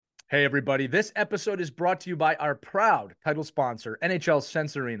Hey, everybody. This episode is brought to you by our proud title sponsor, NHL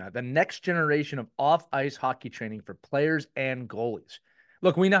Sense Arena, the next generation of off-ice hockey training for players and goalies.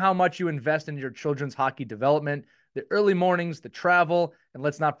 Look, we know how much you invest in your children's hockey development, the early mornings, the travel, and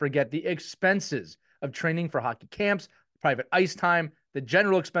let's not forget the expenses of training for hockey camps, private ice time, the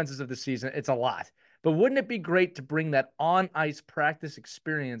general expenses of the season. It's a lot. But wouldn't it be great to bring that on-ice practice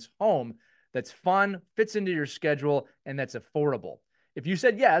experience home that's fun, fits into your schedule, and that's affordable? If you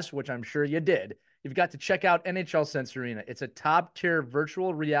said yes, which I'm sure you did, you've got to check out NHL Sense Arena. It's a top tier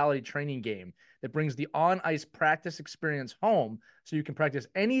virtual reality training game that brings the on ice practice experience home so you can practice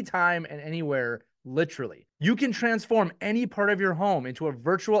anytime and anywhere, literally. You can transform any part of your home into a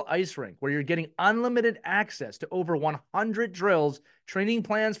virtual ice rink where you're getting unlimited access to over 100 drills, training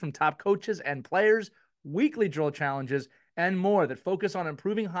plans from top coaches and players, weekly drill challenges, and more that focus on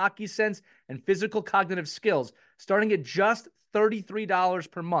improving hockey sense and physical cognitive skills, starting at just $33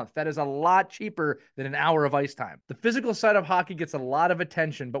 per month. That is a lot cheaper than an hour of ice time. The physical side of hockey gets a lot of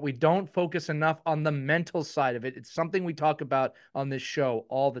attention, but we don't focus enough on the mental side of it. It's something we talk about on this show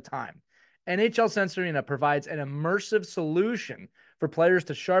all the time. NHL Sense Arena provides an immersive solution for players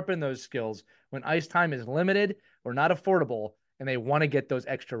to sharpen those skills when ice time is limited or not affordable and they want to get those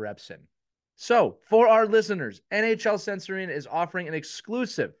extra reps in. So, for our listeners, NHL Sense Arena is offering an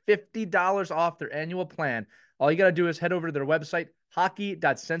exclusive $50 off their annual plan. All you got to do is head over to their website,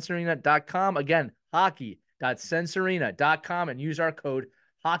 hockey.sensearena.com. Again, hockey.sensearena.com, and use our code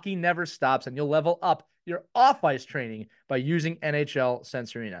Hockey Never Stops, and you'll level up your off-ice training by using NHL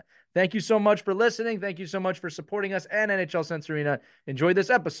Sense Arena. Thank you so much for listening. Thank you so much for supporting us and NHL Sense Arena. Enjoy this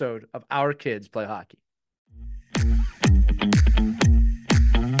episode of Our Kids Play Hockey.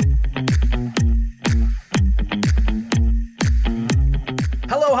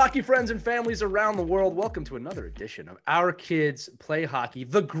 Hello, hockey friends and families around the world. Welcome to another edition of Our Kids Play Hockey,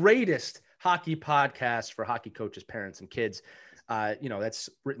 the greatest hockey podcast for hockey coaches, parents, and kids. That's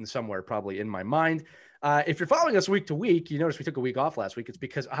written somewhere probably in my mind. If you're following us week to week, you notice we took a week off last week. It's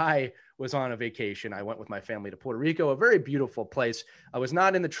because I was on a vacation. I went with my family to Puerto Rico, a very beautiful place. I was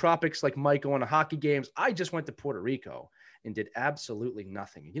not in the tropics like Mike going to hockey games. I just went to Puerto Rico and did absolutely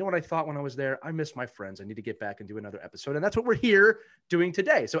nothing. You know what I thought when I was there? I miss my friends. I need to get back and do another episode. And that's what we're here doing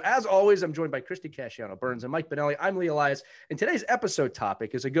today. So as always, I'm joined by Christy Casciano-Burns and Mike Benelli. I'm Lee Elias. And today's episode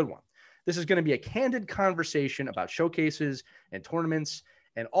topic is a good one. This is going to be a candid conversation about showcases and tournaments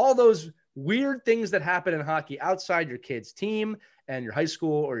and all those weird things that happen in hockey outside your kid's team and your high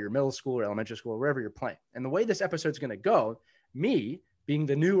school or your middle school or elementary school, wherever you're playing. And the way this episode is going to go, me being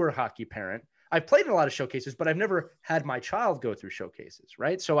the newer hockey parent, I've played in a lot of showcases, but I've never had my child go through showcases,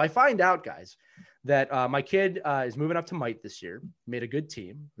 right? So I find out, guys, that my kid is moving up to Mite this year, made a good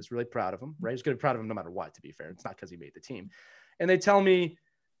team, was really proud of him, right? I was going to be proud of him no matter what, to be fair. It's not because he made the team. And they tell me,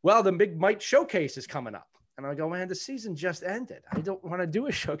 well, the big Mite showcase is coming up. And I go, man, the season just ended. I don't want to do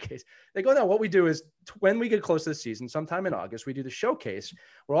a showcase. They go, no, what we do is when we get close to the season, sometime in August, we do the showcase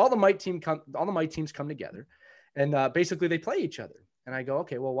where all the Mite teams come together and basically they play each other. And I go,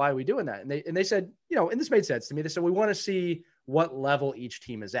 okay, well, why are we doing that? And they said, and this made sense to me. They said, we want to see what level each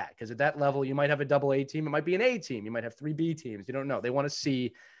team is at. Because at that level, you might have a double A team. It might be an A team. You might have 3 B teams. You don't know. They want to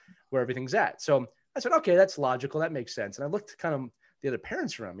see where everything's at. So I said, okay, that's logical. That makes sense. And I looked kind of the other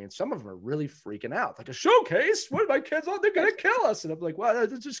parents around me, and some of them are really freaking out. Like, a showcase? What are my kids on? They're going to kill us. And I'm like, well,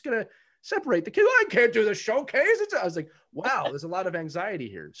 they're just going to separate the kids. I can't do the showcase. I was like, wow, there's a lot of anxiety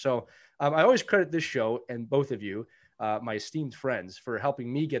here. So I always credit this show and both of you, my esteemed friends, for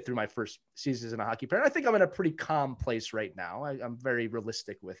helping me get through my first season as a hockey parent. I think I'm in a pretty calm place right now. I'm very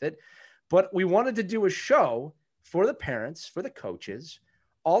realistic with it. But we wanted to do a show for the parents, for the coaches,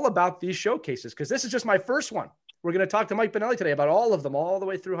 all about these showcases, because this is just my first one. We're going to talk to Mike Benelli today about all of them, all the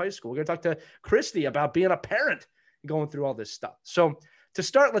way through high school. We're going to talk to Christy about being a parent and going through all this stuff. So to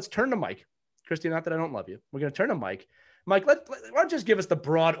start, let's turn to Mike. Christy, not that I don't love you. We're going to turn to Mike. Mike, why don't you just give us the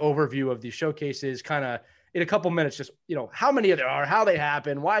broad overview of these showcases, kind of in a couple minutes, just, how many there are, how they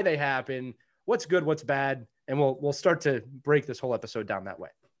happen, why they happen, what's good, what's bad. And we'll start to break this whole episode down that way.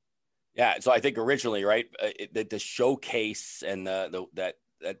 Yeah. So I think originally, right, the showcase and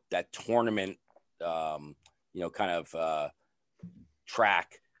that tournament,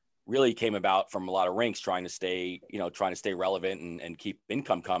 track really came about from a lot of rinks trying to stay relevant and keep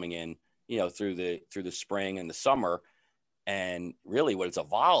income coming in, through the spring and the summer. And really what it's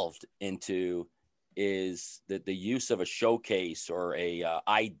evolved into is that the use of a showcase or a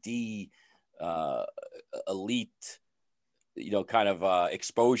ID elite,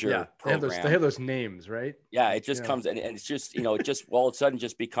 exposure program. They have those names, right? Yeah. It just comes and it's just, it just all of a sudden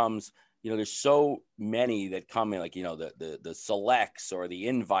just becomes there's so many that come in, like, the selects or the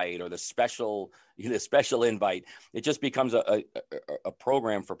invite or the special invite. It just becomes a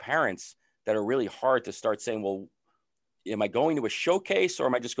program for parents that are really hard to start saying, well, am I going to a showcase or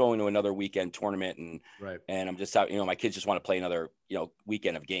am I just going to another weekend tournament? And I'm just out, my kids just want to play another,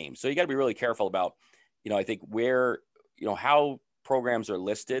 weekend of games. So you got to be really careful about, I think where, how programs are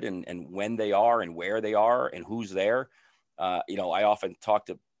listed and when they are and where they are and who's there. I often talk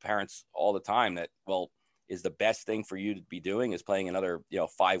to parents all the time that, well, is the best thing for you to be doing is playing another,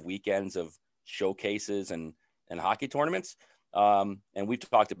 5 weekends of showcases and hockey tournaments. And we've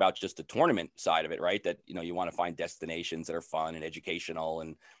talked about just the tournament side of it, right? That, you want to find destinations that are fun and educational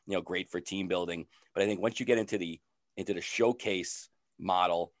and, great for team building. But I think once you get into the showcase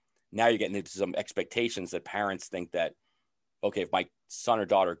model, now you're getting into some expectations that parents think that, okay, if my son or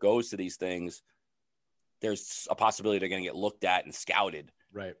daughter goes to these things, there's a possibility they're going to get looked at and scouted.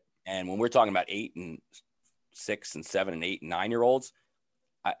 Right. And when we're talking about 8 and 6 and 7 and 8 and 9-year-olds,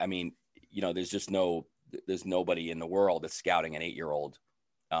 I mean, there's nobody in the world that's scouting an 8-year-old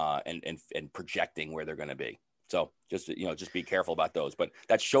and projecting where they're going to be. So just be careful about those. But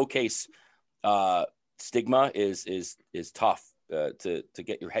that showcase stigma is tough to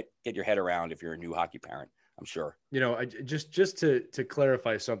get your head around if you're a new hockey parent, I'm sure. I just to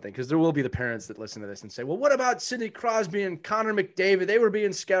clarify something, because there will be the parents that listen to this and say, well, what about Sidney Crosby and Connor McDavid? They were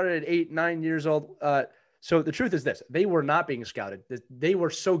being scouted at 8, 9 years old. So the truth is this: they were not being scouted. They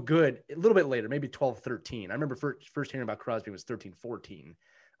were so good a little bit later, maybe 12, 13. I remember first hearing about Crosby was 13, 14.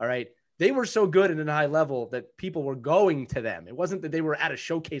 All right. They were so good at a high level that people were going to them. It wasn't that they were at a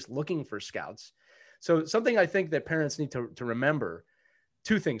showcase looking for scouts. So something I think that parents need to remember,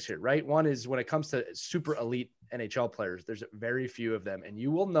 two things here, right? One is when it comes to super elite NHL players, there's very few of them. And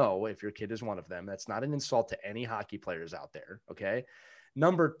you will know if your kid is one of them. That's not an insult to any hockey players out there. Okay.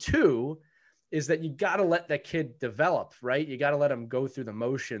 Number two is that you got to let that kid develop, right? You got to let him go through the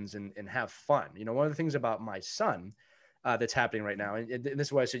motions and have fun. One of the things about my son that's happening right now, and this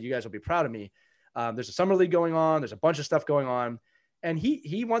is why I said you guys will be proud of me. There's a summer league going on. There's a bunch of stuff going on. And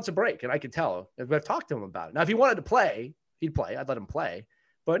he wants a break. And I can tell. I've talked to him about it. Now, if he wanted to play, he'd play. I'd let him play.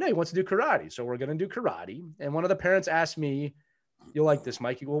 But no, he wants to do karate. So we're going to do karate. And one of the parents asked me, you'll like this,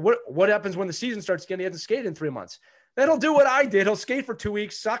 Mikey. Well, what happens when the season starts again? He has to skate in 3 months. Then he'll do what I did. He'll skate for 2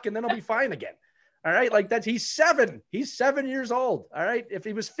 weeks, suck, and then he'll be fine again. All right. Like he's 7. He's 7 years old. All right. If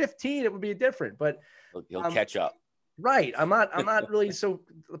he was 15, it would be different, but he'll catch up. Right. I'm not really so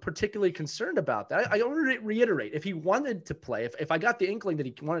particularly concerned about that. I want to reiterate, if he wanted to play, if I got the inkling that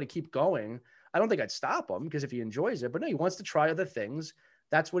he wanted to keep going, I don't think I'd stop him, because if he enjoys it, but no, he wants to try other things.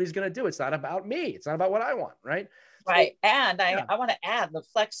 That's what he's going to do. It's not about me. It's not about what I want. Right. Right. And I want to add the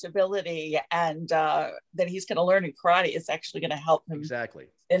flexibility and that he's going to learn in karate is actually going to help him exactly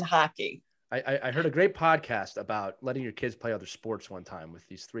in hockey. I heard a great podcast about letting your kids play other sports one time with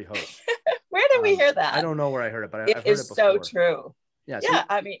these 3 hosts. Where did we hear that? I don't know where I heard it, but I've heard it is before. So true. Yeah. Yeah.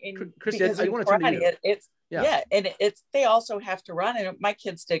 I mean, Christy, I want to turn to you. And they also have to run. And my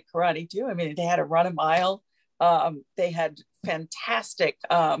kids did karate too. I mean, they had to run a mile. They had fantastic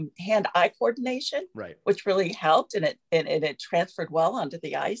hand-eye coordination, right, which really helped, and it transferred well onto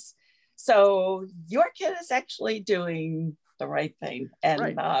the ice. So your kid is actually doing the right thing,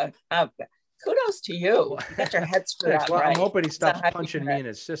 and right. Kudos to you. You got your head screwed out. Well, right. I'm hoping he stops punching me and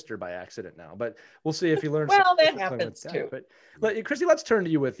his sister by accident now, but we'll see if he learns. Well, that happens too. But Christy, let's turn to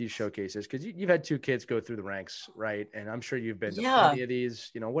you with these showcases, because you've had 2 kids go through the ranks, right? And I'm sure you've been to plenty of these.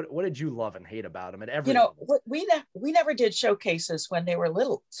 What did you love and hate about them at every level? We never did showcases when they were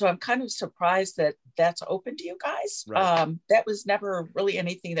little, so I'm kind of surprised that that's open to you guys. Right. That was never really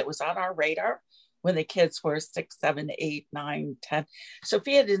anything that was on our radar when the kids were 6, 7, 8, 9, 10.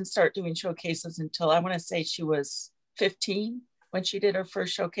 Sophia didn't start doing showcases until I want to say she was 15 when she did her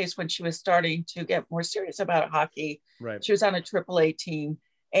first showcase, when she was starting to get more serious about hockey. Right. She was on a AAA team,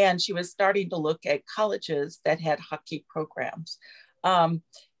 and she was starting to look at colleges that had hockey programs.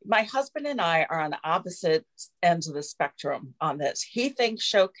 My husband and I are on opposite ends of the spectrum on this. He thinks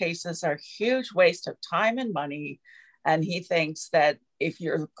showcases are a huge waste of time and money. And he thinks that if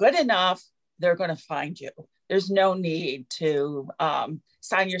you're good enough, they're going to find you. There's no need to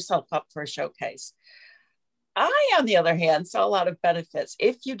sign yourself up for a showcase. I, on the other hand, saw a lot of benefits.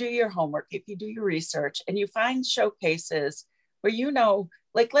 If you do your homework, if you do your research, and you find showcases where,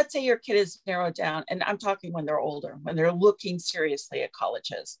 like, let's say your kid is narrowed down, and I'm talking when they're older, when they're looking seriously at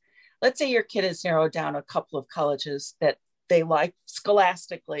colleges. Let's say your kid has narrowed down a couple of colleges that they like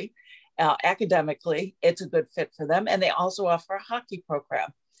scholastically, academically, it's a good fit for them. And they also offer a hockey program.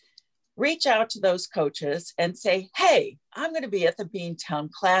 Reach out to those coaches and say, hey, I'm going to be at the Beantown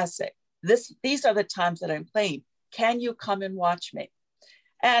Classic. these are the times that I'm playing. Can you come and watch me?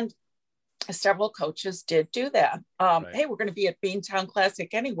 And several coaches did do that. Right. Hey, we're going to be at Beantown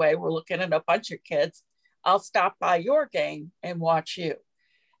Classic anyway. We're looking at a bunch of kids. I'll stop by your game and watch you.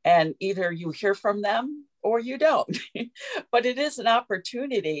 And either you hear from them or you don't. But it is an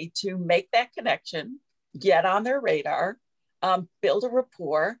opportunity to make that connection, get on their radar, build a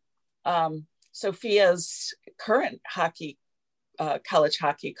rapport. Sophia's current college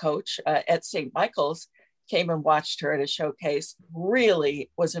hockey coach at St. Michael's came and watched her at a showcase, really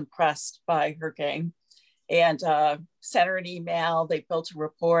was impressed by her game, and sent her an email. They built a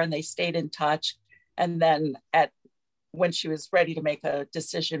rapport and they stayed in touch. And then when she was ready to make a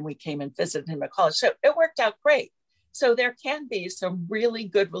decision, we came and visited him at college. So it worked out great. So there can be some really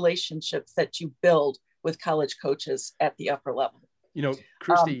good relationships that you build with college coaches at the upper level. You know,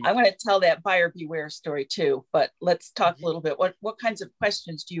 Christy, I'm going to tell that buyer beware story too, but let's talk a little bit. What kinds of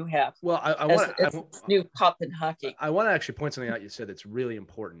questions do you have? Well, I want new pup in hockey. I want to actually point something out. You said that's really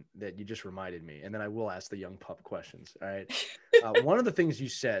important that you just reminded me, and then I will ask the young pup questions. All right. One of the things you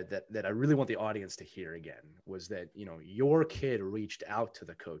said that I really want the audience to hear again was that, you know, your kid reached out to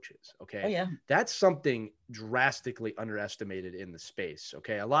the coaches. Okay. Oh, yeah. That's something drastically underestimated in the space.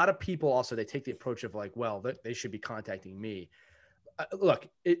 Okay. A lot of people also, they take the approach of like, well, they should be contacting me. Look,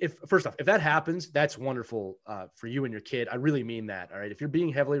 first off, if that happens, that's wonderful for you and your kid. I really mean that. All right. If you're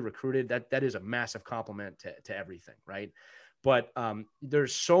being heavily recruited, that is a massive compliment to everything. Right. But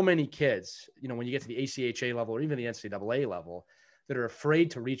there's so many kids, you know, when you get to the ACHA level or even the NCAA level, that are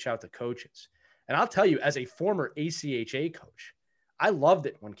afraid to reach out to coaches. And I'll tell you, as a former ACHA coach, I loved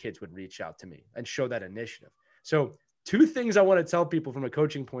it when kids would reach out to me and show that initiative. So 2 things I want to tell people from a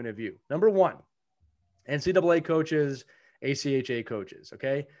coaching point of view. Number 1, NCAA coaches, ACHA coaches.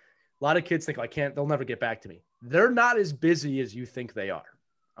 Okay. A lot of kids think, they'll never get back to me. They're not as busy as you think they are.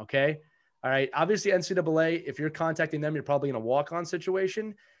 Okay. All right. Obviously NCAA, if you're contacting them, you're probably in a walk-on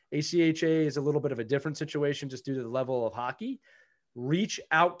situation. ACHA is a little bit of a different situation just due to the level of hockey. Reach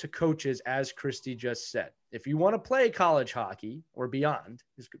out to coaches, as Christy just said. If you want to play college hockey or beyond,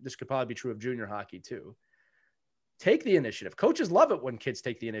 this could probably be true of junior hockey too. Take the initiative. Coaches love it when kids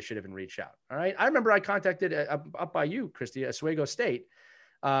take the initiative and reach out. All right. I remember I contacted up by you, Christy, Oswego State.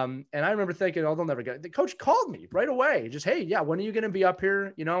 And I remember thinking, they'll never get it. The coach called me right away. Just, hey, yeah, when are you going to be up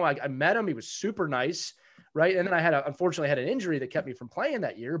here? You know, I met him. He was super nice. Right. And then I unfortunately had an injury that kept me from playing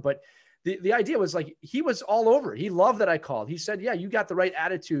that year. But the idea was like, he was all over. He loved that I called. He said, yeah, you got the right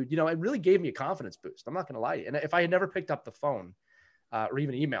attitude. You know, it really gave me a confidence boost. I'm not going to lie to you. And if I had never picked up the phone or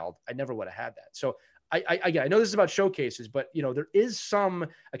even emailed, I never would have had that. So I know this is about showcases, but you know, there is some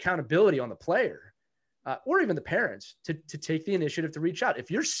accountability on the player or even the parents to take the initiative to reach out.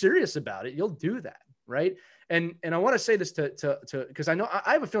 If you're serious about it, you'll do that. Right. And I want to say this to because I know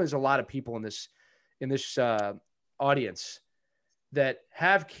I have a feeling there's a lot of people in this audience that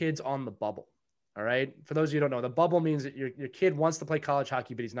have kids on the bubble. All right. For those of you who don't know, the bubble means that your kid wants to play college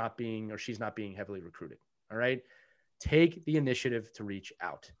hockey, but he's not being, or she's not being heavily recruited. All right. Take the initiative to reach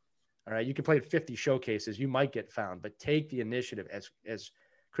out. All right. You can play 50 showcases. You might get found, but take the initiative, as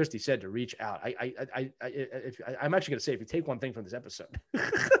Christy said, to reach out. I'm actually going to say, if you take one thing from this episode,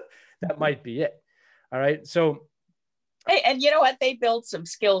 that might be it. All right. So, hey, and you know what? They build some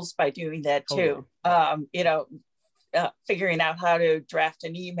skills by doing that too. Totally. You know, figuring out how to draft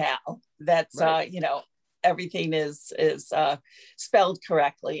an email that's, right. You know, everything is spelled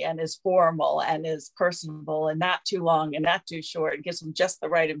correctly and is formal and is personable and not too long and not too short. It gives them just the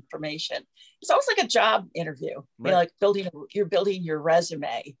right information. It's almost like a job interview. Right. You know, like you're building your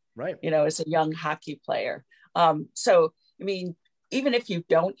resume, right? You know, as a young hockey player. So, I mean, even if you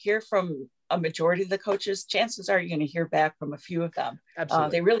don't hear from a majority of the coaches, chances are you're going to hear back from a few of them.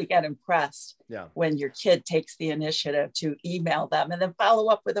 Absolutely. They really get impressed when your kid takes the initiative to email them and then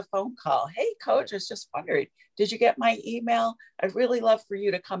follow up with a phone call. Hey, coach, I was just wondering, did you get my email? I'd really love for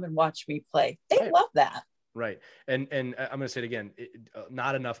you to come and watch me play. They love that. Right. And I'm going to say it again,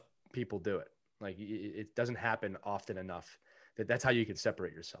 not enough people do it. Like it doesn't happen often enough that's how you can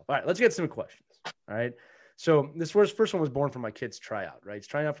separate yourself. All right, let's get some questions. All right. So this first one was born from my kid's tryout, right? He's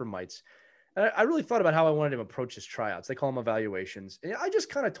trying out for Mites. I really thought about how I wanted him to approach his tryouts. They call them evaluations. And I just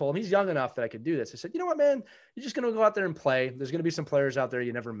kind of told him, he's young enough that I could do this. I said, you know what, man, you're just going to go out there and play. There's going to be some players out there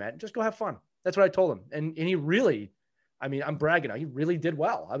you never met. Just go have fun. That's what I told him. And he really, I mean, I'm bragging now. He really did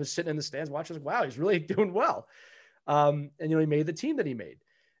well. I was sitting in the stands watching, like, wow, he's really doing well. And, you know, he made the team that he made.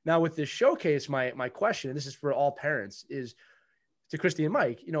 Now with this showcase, my question, and this is for all parents, is to Christy and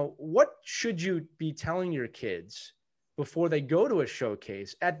Mike, you know, what should you be telling your kids before they go to a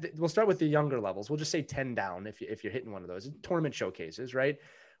showcase we'll start with the younger levels. We'll just say 10 down if you're hitting one of those tournament showcases, right?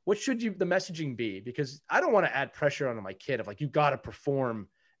 what should the messaging be? Because I don't want to add pressure onto my kid of like, you got to perform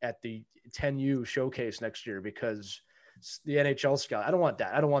at the 10U showcase next year because the NHL scout. I don't want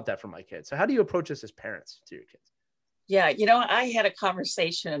that. I don't want that for my kids. So how do you approach this as parents to your kids? Yeah, you know, I had a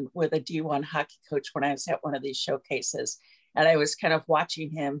conversation with a D1 hockey coach when I was at one of these showcases, and I was kind of watching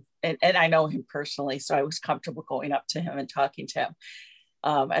him, and I know him personally, so I was comfortable going up to him and talking to him.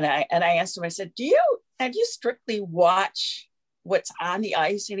 And I asked him, I said, do you strictly watch what's on the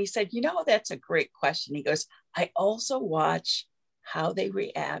ice? And he said, you know, that's a great question. He goes, I also watch how they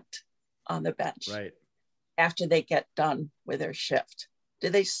react on the bench. Right. After they get done with their shift. Do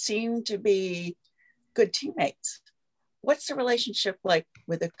they seem to be good teammates? What's the relationship like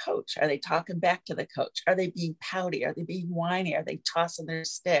with the coach? Are they talking back to the coach? Are they being pouty? Are they being whiny? Are they tossing their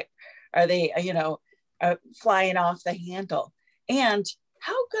stick? Are they, flying off the handle? And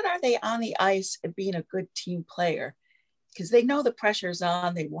how good are they on the ice at being a good team player? Because they know the pressure's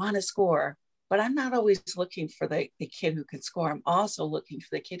on, they want to score, but I'm not always looking for the kid who can score. I'm also looking for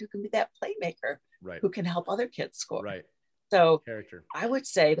the kid who can be that playmaker, right, who can help other kids score. Right. So character. I would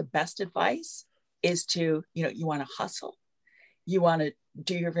say the best advice is to, you want to hustle, you want to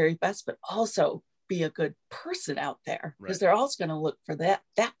do your very best, but also be a good person out there, because they're also going to look for that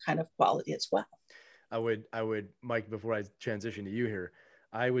kind of quality as well. I would, Mike, before I transition to you here,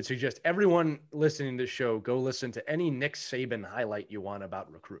 I would suggest everyone listening to the show, go listen to any Nick Saban highlight you want about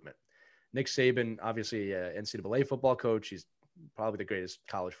recruitment. Nick Saban, obviously an NCAA football coach. He's probably the greatest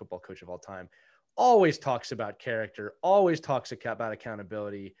college football coach of all time. Always talks about character, always talks about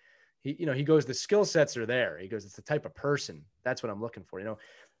accountability. He goes, the skill sets are there. He goes, it's the type of person. That's what I'm looking for.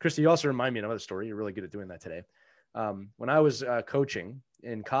 Christy, you also remind me of another story. You're really good at doing that today. When I was coaching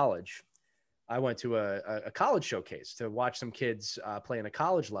in college, I went to a college showcase to watch some kids play in a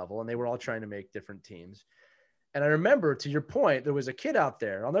college level, and they were all trying to make different teams. And I remember, to your point, there was a kid out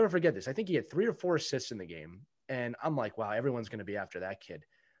there. I'll never forget this. I think he had 3 or 4 assists in the game. And I'm like, wow, everyone's going to be after that kid.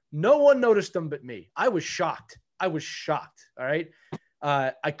 No one noticed him but me. I was shocked. All right.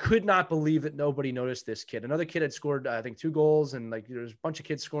 I could not believe that nobody noticed this kid. Another kid had scored, I think, 2 goals, and like there's a bunch of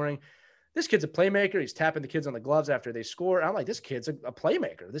kids scoring. This kid's a playmaker. He's tapping the kids on the gloves after they score. I'm like, this kid's a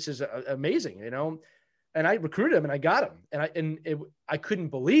playmaker. This is amazing, And I recruited him and I got him. I couldn't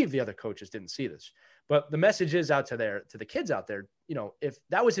believe the other coaches didn't see this. But the message is out to the kids out there, if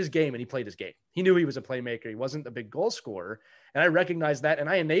that was his game and he played his game, he knew he was a playmaker. He wasn't a big goal scorer. And I recognized that and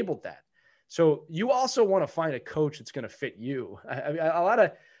I enabled that. So you also want to find a coach that's going to fit you. A lot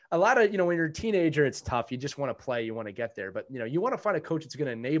of, when you're a teenager, it's tough. You just want to play, you want to get there, but you want to find a coach that's going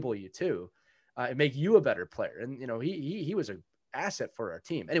to enable you too, and make you a better player. And, he was an asset for our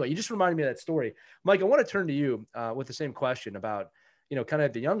team. Anyway, you just reminded me of that story. Mike, I want to turn to you with the same question about, kind of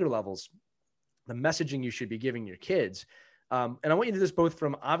at the younger levels, the messaging you should be giving your kids. And I want you to do this both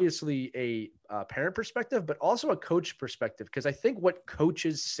from obviously a parent perspective, but also a coach perspective, because I think what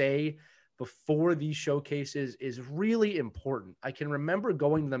coaches say before these showcases is really important. I can remember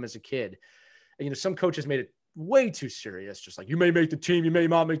going to them as a kid, and, some coaches made it way too serious. Just like, you may make the team, you may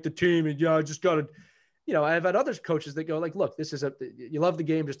not make the team. And I just got to, I've had other coaches that go like, look, you love the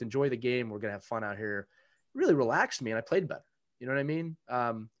game, just enjoy the game. We're going to have fun out here. It really relaxed me and I played better. You know what I mean?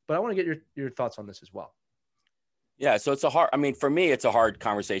 But I want to get your thoughts on this as well. Yeah. So for me, it's a hard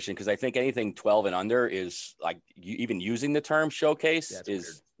conversation, because I think anything 12 and under is like, even using the term showcase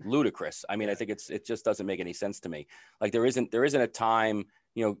is ludicrous. I mean, I think it just doesn't make any sense to me. Like there isn't a time,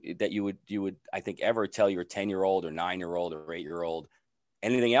 that you would, I think, ever tell your 10-year-old or 9-year-old or 8-year-old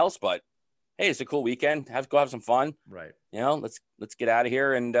anything else but, hey, it's a cool weekend. Go have some fun. Right. Let's get out of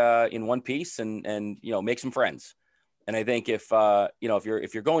here and in one piece and make some friends. And I think if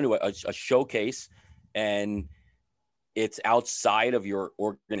you're going to a showcase and it's outside of your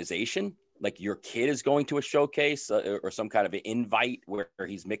organization, like your kid is going to a showcase or some kind of an invite where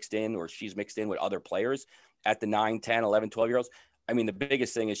he's mixed in or she's mixed in with other players at the 9, 10, 11, 12-year-olds. I mean, the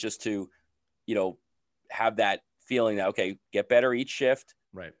biggest thing is just to, have that feeling that, okay, get better each shift,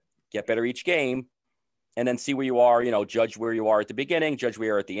 right? Get better each game, and then see where you are, judge where you are at the beginning, judge where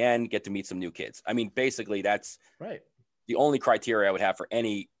you are at the end, get to meet some new kids. I mean, basically that's right. The only criteria I would have for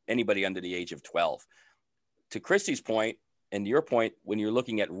anybody under the age of 12. To Christy's point and your point, when you're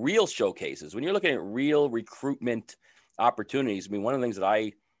looking at real showcases, when you're looking at real recruitment opportunities, I mean, one of the things that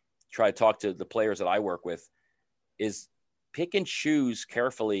I try to talk to the players that I work with is pick and choose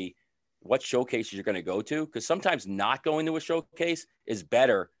carefully what showcases you're going to go to, because sometimes not going to a showcase is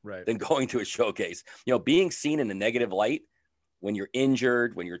better than going to a showcase. Being seen in a negative light when you're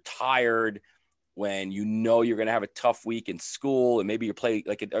injured, when you're tired, when you're going to have a tough week in school, and maybe you're playing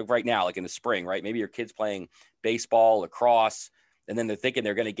like right now, like in the spring, right? Maybe your kid's playing baseball, lacrosse, and then they're thinking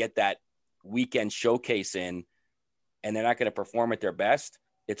they're going to get that weekend showcase in, and they're not going to perform at their best,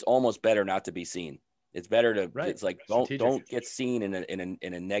 it's almost better not to be seen. It's better to, it's like, don't get seen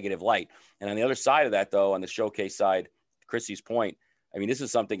in a negative light. And on the other side of that, though, on the showcase side, Chrissy's point, I mean, this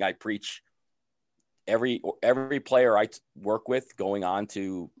is something I preach every player I work with going on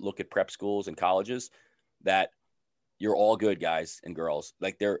to look at prep schools and colleges, that you're all good, guys and girls.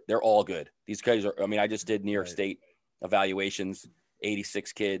 Like they're all good. These guys are, I mean, I just did New York State evaluations,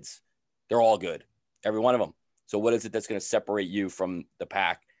 86 kids. They're all good. Every one of them. So what is it that's going to separate you from the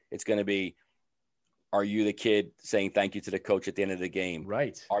pack? It's going to be, are you the kid saying thank you to the coach at the end of the game?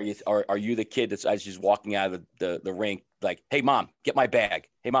 Right. Are you the kid that's, as she's walking out of the rink, like, hey mom, get my bag.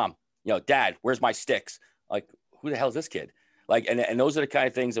 Hey mom, dad, where's my sticks? Like, who the hell is this kid? Like, and those are the kind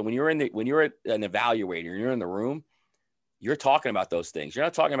of things that when you're an evaluator and you're in the room, you're talking about those things. You're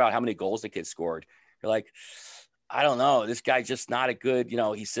not talking about how many goals the kid scored. You're like, I don't know, this guy's just not a good,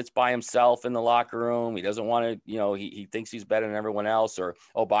 he sits by himself in the locker room. He doesn't want to, he thinks he's better than everyone else. Or,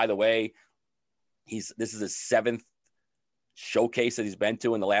 oh, by the way, this is his 7th showcase that he's been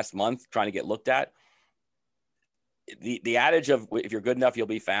to in the last month trying to get looked at. The adage of if you're good enough, you'll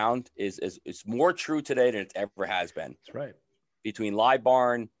be found is more true today than it ever has been. That's right. Between Live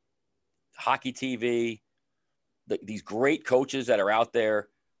Barn, Hockey TV, these great coaches that are out there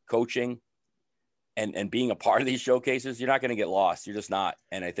coaching and being a part of these showcases, you're not going to get lost. You're just not.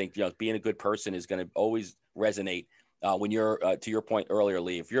 And I think, being a good person is going to always resonate when you're, to your point earlier,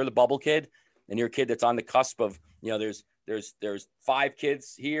 Lee, if you're the bubble kid and you're a kid that's on the cusp of, there's 5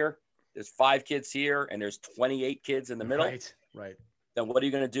 kids here, there's 5 kids here, and there's 28 kids in the middle. Right. Then what are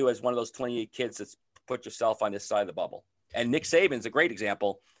you going to do as one of those 28 kids that's put yourself on this side of the bubble? And Nick Saban's a great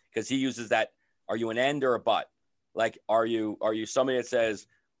example because he uses that. Are you an end or a but? Like, are you somebody that says,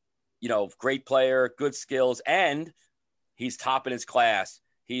 great player, good skills, and he's top in his class.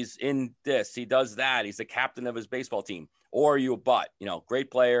 He's in this, he does that. He's the captain of his baseball team. Or are you a but?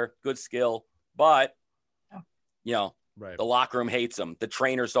 Great player, good skill, but, right. The locker room hates him. The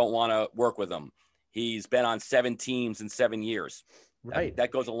trainers don't want to work with him. He's been on 7 teams in 7 years. Right. That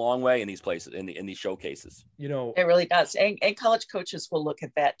goes a long way in these places, in these showcases. It really does. And college coaches will look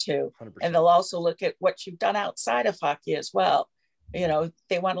at that too. 100%. And they'll also look at what you've done outside of hockey as well. They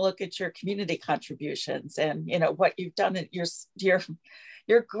want to look at your community contributions and, what you've done in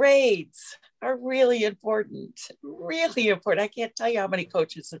your grades are really important. I can't tell you how many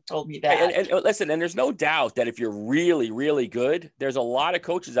coaches have told me that. And listen, and there's no doubt that if you're really, really good, there's a lot of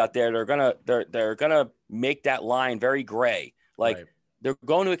coaches out there that are gonna make that line very gray. Like right. They're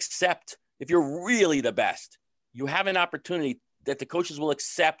going to accept if you're really the best, you have an opportunity that the coaches will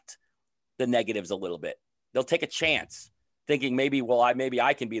accept the negatives a little bit. They'll take a chance thinking maybe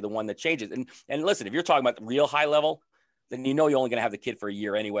I can be the one that changes. And listen, if you're talking about the real high level, then you're only going to have the kid for a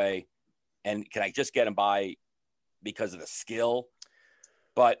year anyway. And can I just get him by because of the skill?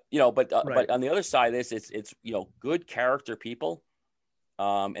 But on the other side of this, it's good character people.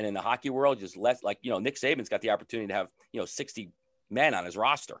 And in the hockey world, just less like, Nick Saban's got the opportunity to have, 60 men on his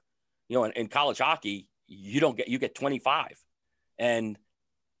roster. In college hockey, you get 25. And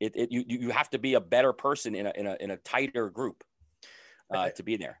you have to be a better person in a tighter group to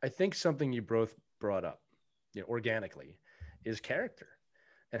be there. I think something you both brought up, organically, is character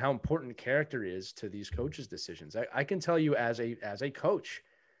and how important character is to these coaches' decisions. I can tell you as a coach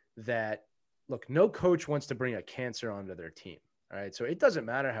that, look, no coach wants to bring a cancer onto their team. All right. So it doesn't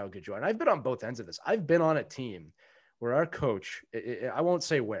matter how good you are. And I've been on both ends of this. I've been on a team where our coach, I won't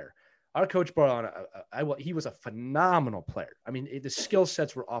say where, our coach brought on he was a phenomenal player. I mean, the skill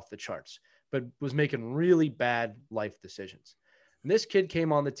sets were off the charts, but was making really bad life decisions. And this kid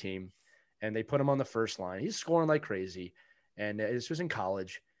came on the team and they put him on the first line. He's scoring like crazy. And this was in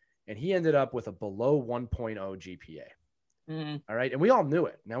college. And he ended up with a below 1.0 GPA. Mm-hmm. All right. And we all knew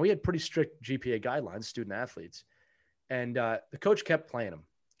it. Now, we had pretty strict GPA guidelines, student athletes. And the coach kept playing him.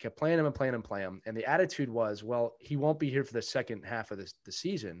 And the attitude was, well, he won't be here for the second half of the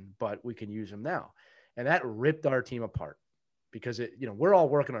season, but we can use him now. And that ripped our team apart because we're all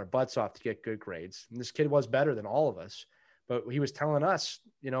working our butts off to get good grades. And this kid was better than all of us, but he was telling us,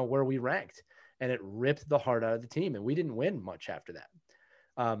 where we ranked, and it ripped the heart out of the team. And we didn't win much after that.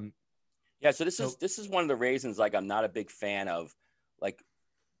 So this is one of the reasons, like, I'm not a big fan of like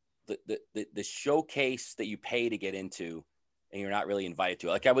the showcase that you pay to get into and you're not really invited to.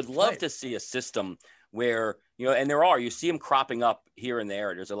 Like, I would love to see a system where, and you see them cropping up here and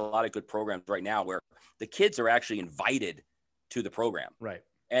there. There's a lot of good programs right now where the kids are actually invited to the program. Right.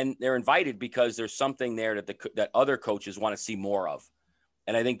 And they're invited because there's something there that other coaches want to see more of.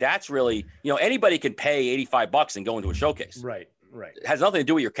 And I think that's really, anybody can pay $85 and go into a showcase. Right. Right. It has nothing to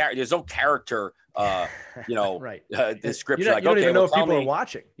do with your character. There's no character, right. Description. You Like, don't okay, even know well, if people me. are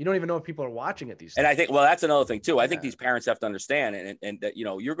watching. You don't even know if people are watching at these And things. I think, well, that's another thing too. I think Yeah. these parents have to understand, and that,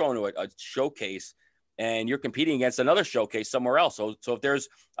 you're going to a showcase and you're competing against another showcase somewhere else. So if there's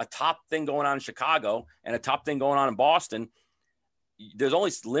a top thing going on in Chicago and a top thing going on in Boston, there's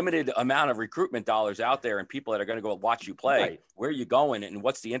only limited amount of recruitment dollars out there and people that are going to go watch you play. Right. Where are you going and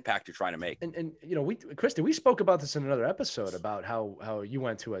what's the impact you're trying to make? And Christy, we spoke about this in another episode about how you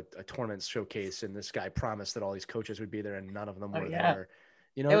went to a tournament showcase and this guy promised that all these coaches would be there and none of them were there.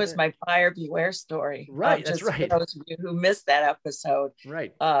 It was my buyer beware story. Right. That's right. For those of you who missed that episode.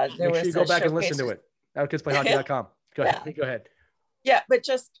 Right. Make sure you go back and listen to it. OurKidsPlayHockey.com. Go ahead. Go ahead. Yeah, but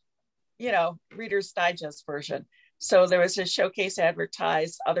just, Reader's Digest version. So there was a showcase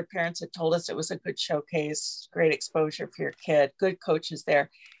advertised. Other parents had told us it was a good showcase, great exposure for your kid, good coaches there.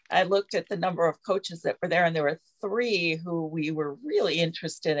 I looked at the number of coaches that were there, and there were 3 who we were really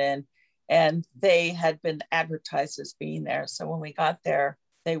interested in, and they had been advertised as being there. So when we got there,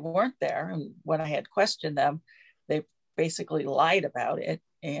 they weren't there. And when I had questioned them, they basically lied about it.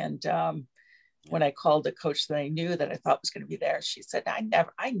 And when I called a coach that I knew that I thought was going to be there, she said,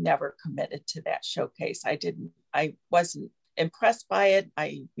 I never committed to that showcase. I wasn't impressed by it.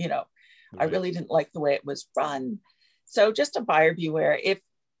 I really didn't like the way it was run. So just a buyer beware.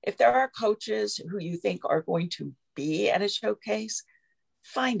 If there are coaches who you think are going to be at a showcase,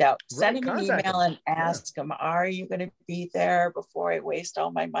 find out, send them an email and ask them, are you going to be there before I waste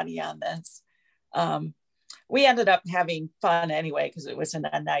all my money on this? We ended up having fun anyway, because it was in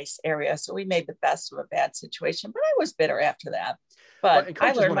a nice area. So we made the best of a bad situation, but I was bitter after that. But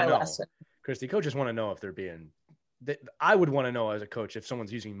I learned my lesson. Christy, coaches want to know if they're being, I would want to know as a coach, if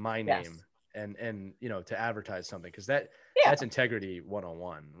someone's using my name and to advertise something, because that's integrity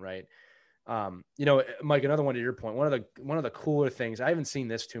 101, right? Mike, another one to your point, one of the cooler things, I haven't seen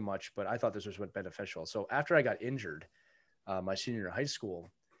this too much, but I thought this was beneficial. So after I got injured, my senior year of high school,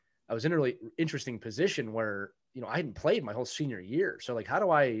 I was in a really interesting position where, I hadn't played my whole senior year. So like, how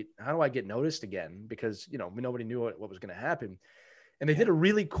do I get noticed again? Because, nobody knew what was going to happen. And they did a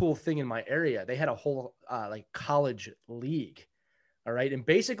really cool thing in my area. They had a whole college league. All right. And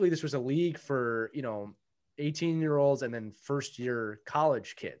basically this was a league for, 18-year-olds and then first year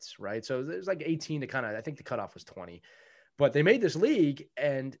college kids. Right. So there's like 18 to I think the cutoff was 20, but they made this league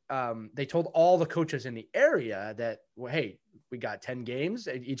and they told all the coaches in the area that, well, hey, we got 10 games.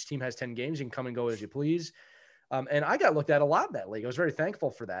 Each team has 10 games. You can come and go as you please. And I got looked at a lot in that league. I was very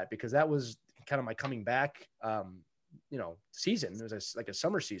thankful for that because that was kind of my coming back, season. It was like a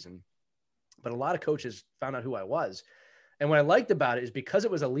summer season, but a lot of coaches found out who I was. And what I liked about it is because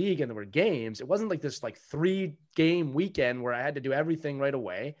it was a league and there were games, it wasn't like this 3-game weekend where I had to do everything right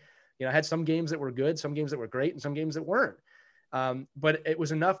away. I had some games that were good, some games that were great, and some games that weren't. But it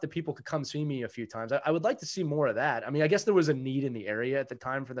was enough that people could come see me a few times. I would like to see more of that. I mean, I guess there was a need in the area at the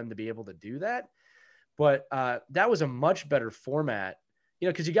time for them to be able to do that. But that was a much better format,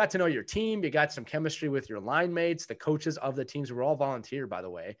 because you got to know your team. You got some chemistry with your line mates, the coaches of the teams who were all volunteer, by the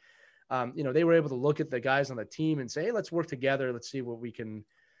way. They were able to look at the guys on the team and say, hey, let's work together. Let's see what we can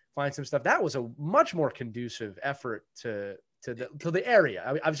find some stuff. That was a much more conducive effort to the area.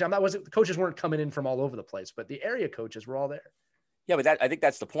 Obviously, the coaches weren't coming in from all over the place, but the area coaches were all there. Yeah, but I think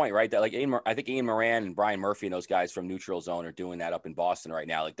that's the point, right? That I think Ian Moran and Brian Murphy and those guys from Neutral Zone are doing that up in Boston right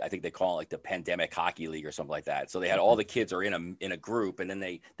now. Like I think they call it the Pandemic Hockey League or something like that. So they had all the kids are in a group, and then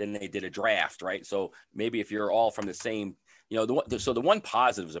they did a draft, right? So maybe if you're all from the same, so the one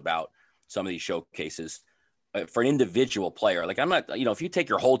positives about some of these showcases for an individual player, like I'm not, if you take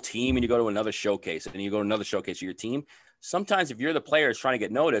your whole team and you go to another showcase and you go to another showcase of your team, sometimes if you're the player who's trying to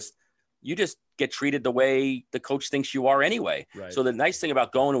get noticed, you just get treated the way the coach thinks you are anyway. Right. So the nice thing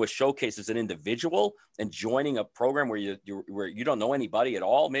about going to a showcase as an individual and joining a program where you don't know anybody at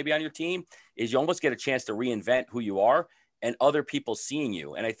all, maybe on your team, is you almost get a chance to reinvent who you are and other people seeing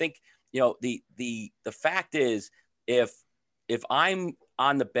you. And I think, the fact is if I'm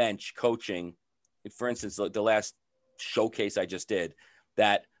on the bench coaching, for instance, the last showcase I just did,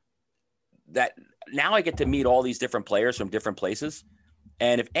 that now I get to meet all these different players from different places.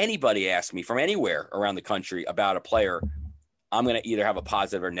 And if anybody asks me from anywhere around the country about a player, I'm going to either have a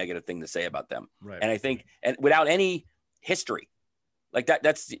positive or negative thing to say about them. Right. And I think, and without any history like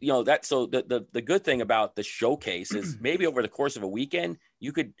that's so the good thing about the showcase is maybe over the course of a weekend,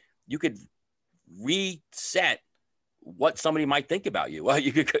 you could reset what somebody might think about you. Well,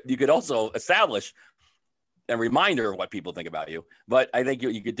 you could also establish a reminder of what people think about you. But I think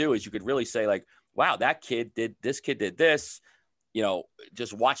what you could do is you could really say like, wow, that kid did this,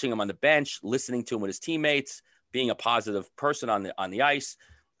 just watching him on the bench, listening to him with his teammates, being a positive person on the ice,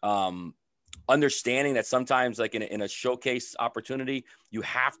 understanding that sometimes like in a showcase opportunity, you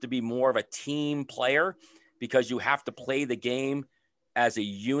have to be more of a team player because you have to play the game as a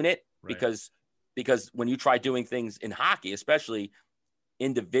unit, right. because when you try doing things in hockey, especially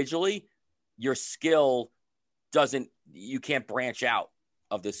individually, your skill you can't branch out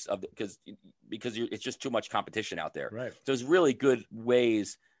of this because it's just too much competition out there. Right. So there's really good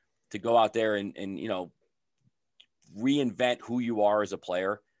ways to go out there and reinvent who you are as a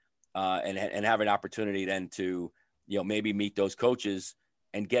player, and have an opportunity then to, maybe meet those coaches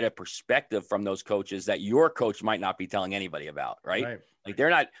and get a perspective from those coaches that your coach might not be telling anybody about. Right. Like they're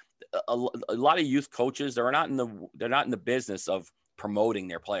not a lot of youth coaches. They're not in the business of promoting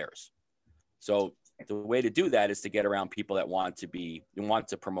their players. So the way to do that is to get around people that want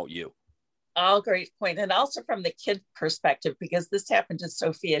to promote you. Oh, great point. And also from the kid perspective, because this happened to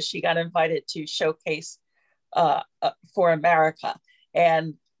Sophia, she got invited to showcase for America.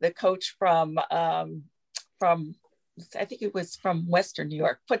 And the coach from I think it was from Western New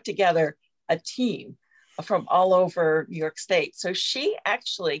York, put together a team from all over New York State. So she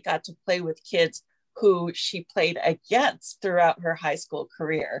actually got to play with kids who she played against throughout her high school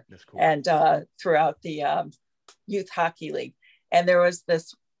career. That's cool. And throughout the youth hockey league. And there was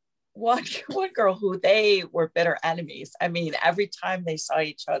this one girl who they were bitter enemies. I mean, every time they saw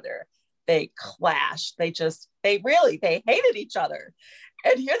each other, they clashed. They hated each other.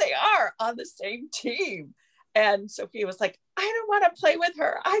 And here they are on the same team. And Sophia was like, I don't want to play with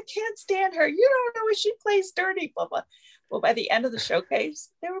her. I can't stand her. You don't know if she plays dirty, blah, blah. Well, by the end of the showcase,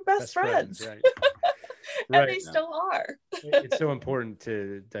 they were best friends. Right. And they still are. It's so important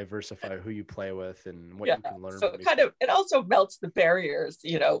to diversify who you play with and what you can learn. So it also melts the barriers,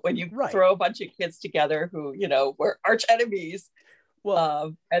 when you throw a bunch of kids together who, were arch enemies.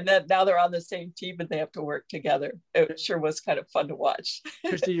 Well, and then now they're on the same team and they have to work together. It sure was kind of fun to watch.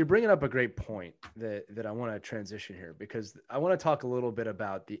 Christy, you're bringing up a great point that I want to transition here, because I want to talk a little bit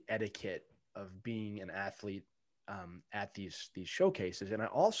about the etiquette of being an athlete at these showcases. And I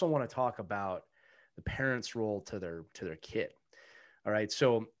also want to talk about the parents' role to their kid. All right.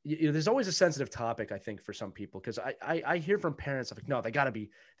 So there's always a sensitive topic, I think, for some people, because I hear from parents like, no, they gotta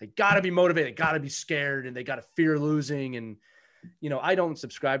be motivated, they gotta be scared, and they gotta fear losing. And, I don't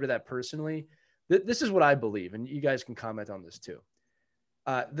subscribe to that personally. This is what I believe. And you guys can comment on this too.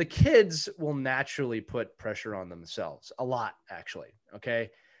 The kids will naturally put pressure on themselves a lot, actually. Okay.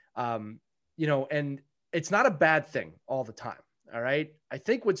 And it's not a bad thing all the time. All right. I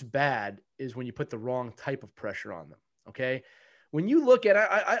think what's bad is when you put the wrong type of pressure on them. Okay. When you look at,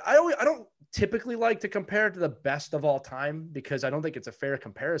 I don't typically like to compare it to the best of all time, because I don't think it's a fair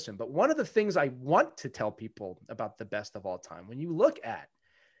comparison. But one of the things I want to tell people about the best of all time, when you look at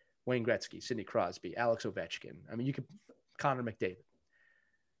Wayne Gretzky, Sidney Crosby, Alex Ovechkin, Connor McDavid,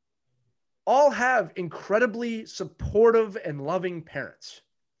 all have incredibly supportive and loving parents.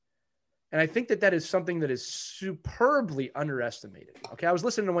 And I think that is something that is superbly underestimated. Okay. I was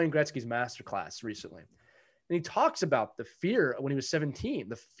listening to Wayne Gretzky's masterclass recently, and he talks about the fear when he was 17,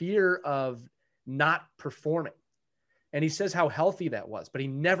 the fear of not performing. And he says how healthy that was, but he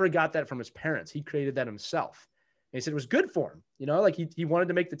never got that from his parents. He created that himself. And he said it was good for him. He wanted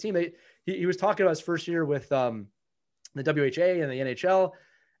to make the team. He was talking about his first year with the WHA and the NHL.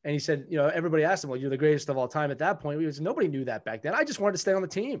 And he said, everybody asked him, well, you're the greatest of all time at that point. Nobody knew that back then. I just wanted to stay on the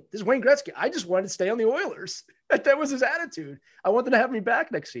team. This is Wayne Gretzky. I just wanted to stay on the Oilers. That was his attitude. I want them to have me back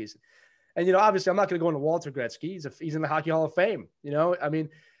next season. And, obviously I'm not going to go into Walter Gretzky. He's in the Hockey Hall of Fame,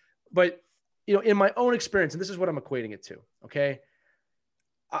 but, in my own experience, and this is what I'm equating it to. Okay.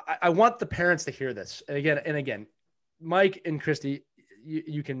 I want the parents to hear this. And again, Mike and Christy,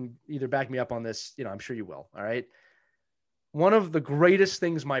 you can either back me up on this. I'm sure you will. All right. One of the greatest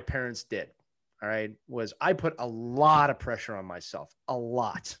things my parents did, all right, was I put a lot of pressure on myself, a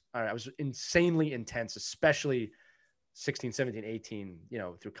lot. All right. I was insanely intense, especially 16, 17, 18,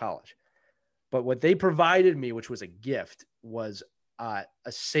 through college. But what they provided me, which was a gift, was a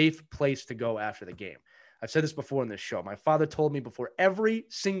safe place to go after the game. I've said this before in this show. My father told me before every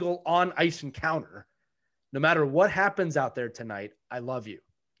single on-ice encounter, no matter what happens out there tonight, I love you.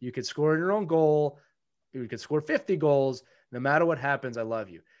 You could score your own goal. You could score 50 goals. No matter what happens, I love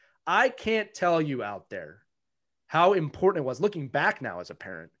you. I can't tell you out there how important it was, looking back now as a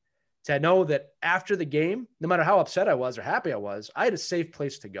parent, to know that after the game, no matter how upset I was or happy I was, I had a safe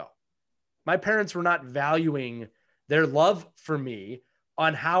place to go. My parents were not valuing their love for me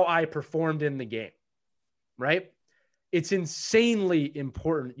on how I performed in the game, right? It's insanely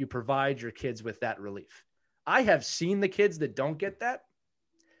important you provide your kids with that relief. I have seen the kids that don't get that.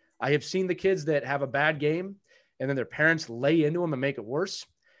 I have seen the kids that have a bad game and then their parents lay into them and make it worse,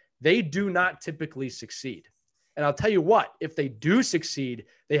 they do not typically succeed. And I'll tell you what, if they do succeed,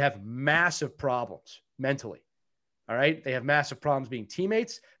 they have massive problems mentally. All right. They have massive problems being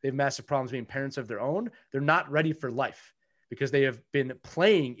teammates. They have massive problems being parents of their own. They're not ready for life because they have been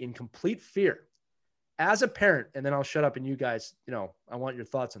playing in complete fear. As a parent, and then I'll shut up and you guys, I want your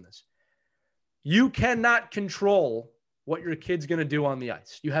thoughts on this. You cannot control what your kid's going to do on the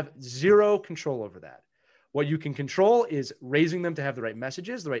ice. You have zero control over that. What you can control is raising them to have the right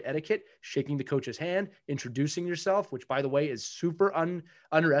messages, the right etiquette, shaking the coach's hand, introducing yourself, which, by the way, is super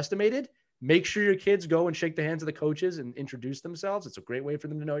underestimated. Make sure your kids go and shake the hands of the coaches and introduce themselves. It's a great way for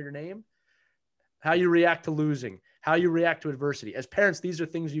them to know your name. How you react to losing, how you react to adversity. As parents, these are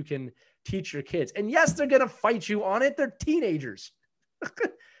things you can teach your kids. And yes, they're going to fight you on it. They're teenagers. All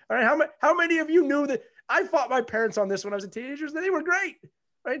right. How many of you knew that I fought my parents on this when I was a teenager? They were great.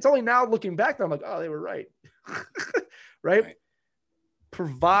 Right. It's only now looking back that I'm like, oh, they were right. Right.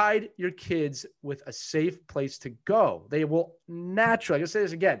 Provide your kids with a safe place to go. They will naturally, I'm going to say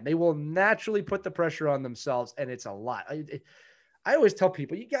this again, they will naturally put the pressure on themselves. And it's a lot. I always tell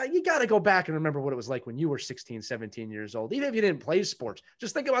people, you got to go back and remember what it was like when you were 16, 17 years old. Even if you didn't play sports,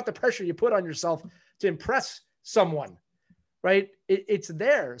 just think about the pressure you put on yourself to impress someone, right? It's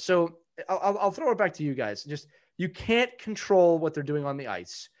there. So I'll throw it back to you guys. Just, you can't control what they're doing on the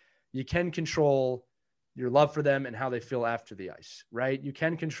ice. You can control your love for them and how they feel after the ice, right? You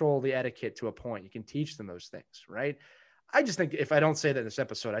can control the etiquette to a point. You can teach them those things, right? I just think if I don't say that in this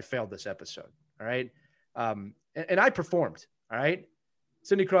episode, I failed this episode, all right? And I performed, all right?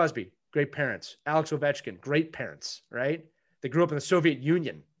 Sidney Crosby, great parents. Alex Ovechkin, great parents, right? They grew up in the Soviet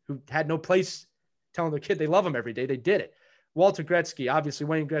Union, who had no place telling their kid they love them every day. They did it. Walter Gretzky, obviously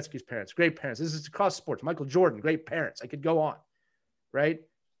Wayne Gretzky's parents, great parents. This is across sports. Michael Jordan, great parents. I could go on, right?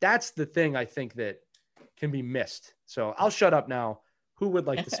 That's the thing I think that can be missed. So I'll shut up now. Who would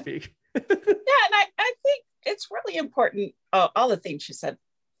like to speak? Yeah, and I think it's really important. All the things you said,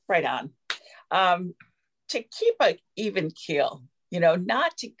 right on. To keep an even keel,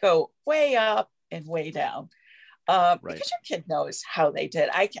 not to go way up and way down. Right. Because your kid knows how they did.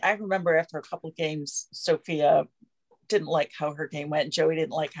 I remember after a couple of games, Sophia didn't like how her game went. Joey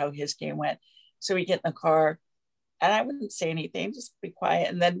didn't like how his game went. So we get in the car and I wouldn't say anything, just be quiet.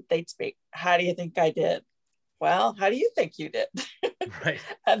 And then they'd speak. How do you think I did? Well, how do you think you did? Right.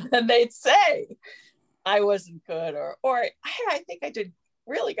 And then they'd say, I wasn't good, or I think I did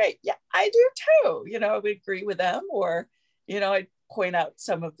really great. Yeah, I do too. I would agree with them, or, I'd point out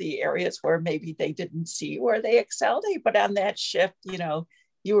some of the areas where maybe they didn't see where they excelled. Hey, but on that shift,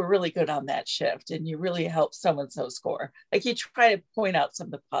 you were really good on that shift and you really helped so-and-so score. Like, you try to point out some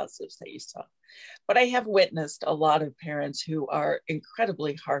of the positives that you saw. But I have witnessed a lot of parents who are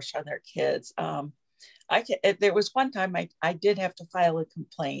incredibly harsh on their kids. There was one time I did have to file a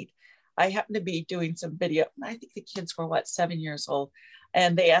complaint. I happened to be doing some video. I think the kids were 7 years old,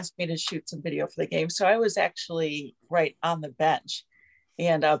 and they asked me to shoot some video for the game. So I was actually right on the bench,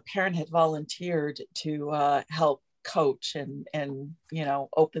 and a parent had volunteered to help coach and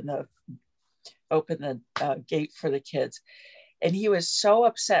open the gate for the kids. And he was so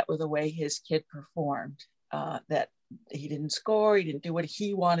upset with the way his kid performed that he didn't score. He didn't do what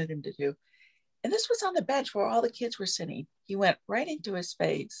he wanted him to do. And this was on the bench where all the kids were sitting. He went right into his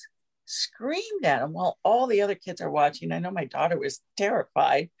face, screamed at him while all the other kids are watching. I know my daughter was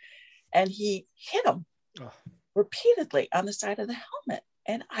terrified. And he hit him repeatedly on the side of the helmet.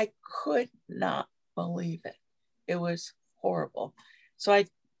 And I could not believe it. It was horrible. So I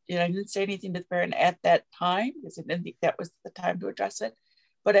didn't say anything to the parent at that time because I didn't think that was the time to address it.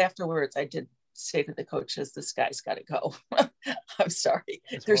 But afterwards, I did say to the coaches, this guy's got to go. I'm sorry.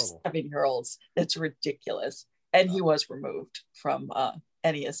 They're 7-year-olds. That's ridiculous. And he was removed from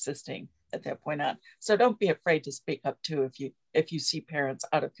any assisting at that point on. So don't be afraid to speak up too if you see parents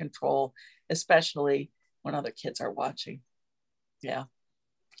out of control, especially when other kids are watching. Yeah.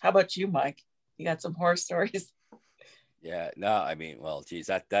 How about you, Mike? You got some horror stories? Yeah, no, I mean, well, geez,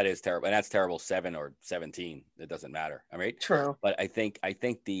 that is terrible. And that's terrible 7 or 17. It doesn't matter. All right. True. But I think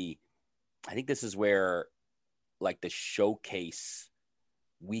this is where, like, the showcase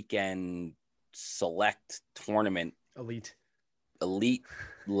weekend select tournament, elite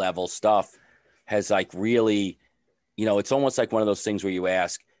level stuff has, like, really, it's almost like one of those things where you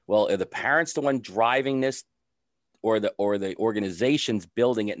ask, well, are the parents the one driving this, or the organizations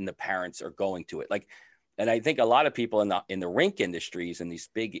building it and the parents are going to it? Like, and I think a lot of people in the rink industries and these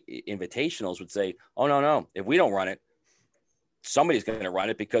big invitationals would say, oh, no, if we don't run it, somebody's going to run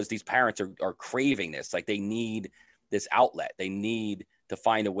it, because these parents are craving this. Like, they need this outlet. They need to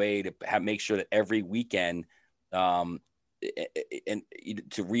find a way to make sure that every weekend and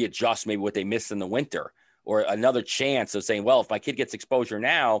to readjust maybe what they missed in the winter, or another chance of saying, well, if my kid gets exposure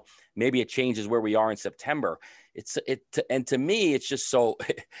now, maybe it changes where we are in September. And to me, it's just so,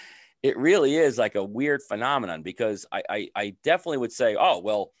 it really is like a weird phenomenon, because I definitely would say, oh,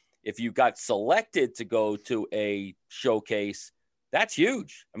 well, if you got selected to go to a showcase, that's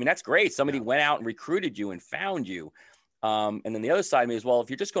huge. I mean, that's great. Somebody went out and recruited you and found you. And then the other side of me is, well,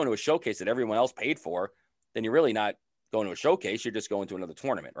 if you're just going to a showcase that everyone else paid for, then you're really not going to a showcase. You're just going to another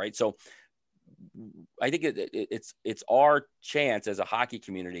tournament, right? So I think it's our chance as a hockey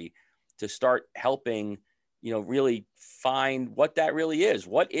community to start helping, really find what that really is.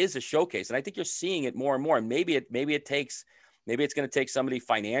 What is a showcase? And I think you're seeing it more and more. And maybe it's going to take somebody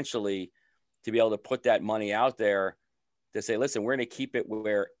financially to be able to put that money out there to say, listen, we're going to keep it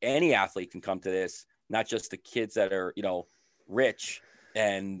where any athlete can come to this, not just the kids that are, rich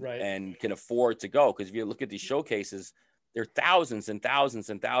and can afford to go. Because if you look at these showcases, they're thousands and thousands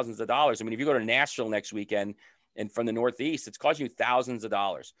and thousands of dollars. I mean, if you go to Nashville next weekend and from the Northeast, it's costing you thousands of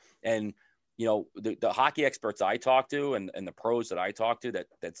dollars. And, the hockey experts I talk to and the pros that I talk to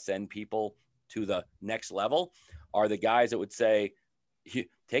that send people to the next level are the guys that would say,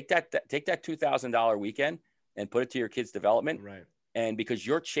 take that $2,000 weekend and put it to your kid's development. Right. And because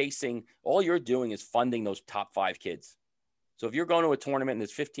all you're doing is funding those top 5 kids. So if you're going to a tournament and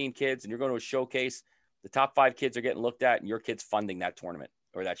there's 15 kids and you're going to a showcase, the top 5 kids are getting looked at and your kid's funding that tournament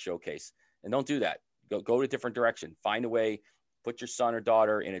or that showcase. And don't do that. Go to a different direction. Find a way, put your son or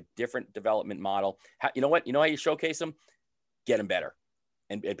daughter in a different development model. You know what? You know how you showcase them? Get them better.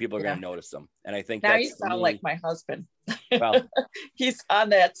 And people are going to notice them. And I think now that's you sound like my husband. Well, he's on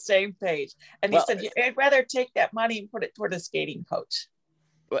that same page. And he said, I'd rather take that money and put it toward a skating coach.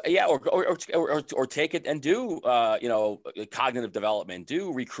 Yeah, or take it and do cognitive development,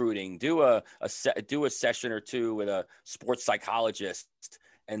 do recruiting, do a session or two with a sports psychologist,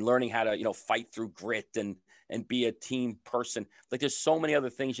 and learning how to fight through grit and be a team person. Like there's so many other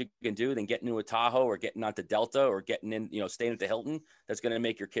things you can do than getting into a Tahoe or getting onto Delta or getting in staying at the Hilton. That's going to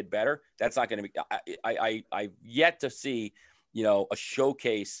make your kid better. That's not going to be. I've yet to see a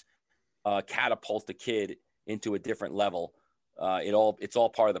showcase catapult the kid into a different level. It's all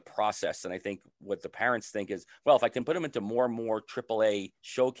part of the process. And I think what the parents think is, well, if I can put them into more and more AAA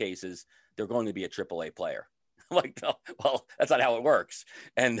showcases, they're going to be a AAA player. Like, no, well, that's not how it works.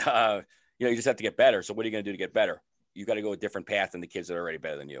 And, you just have to get better. So what are you going to do to get better? You got to go a different path than the kids that are already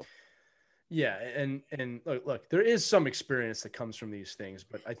better than you. Yeah. And look, there is some experience that comes from these things,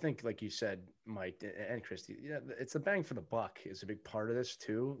 but I think, like you said, Mike and Christy, it's the bang for the buck is a big part of this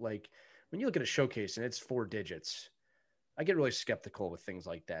too. Like when you look at a showcase and it's 4 digits, I get really skeptical with things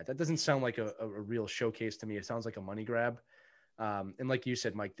like that. That doesn't sound like a real showcase to me. It sounds like a money grab. And like you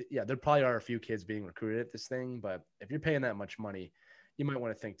said, Mike, there probably are a few kids being recruited at this thing, but if you're paying that much money, you might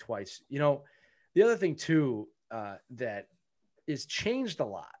want to think twice. The other thing too, that is changed a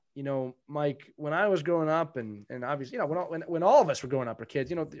lot, Mike, when I was growing up and obviously, when all of us were growing up, or kids,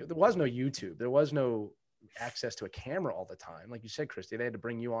 there was no YouTube. There was no access to a camera all the time. Like you said, Christy, they had to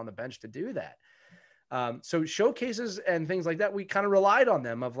bring you on the bench to do that. So showcases and things like that, we kind of relied on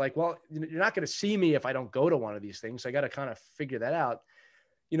them of like, well, you're not going to see me if I don't go to one of these things. So I got to kind of figure that out,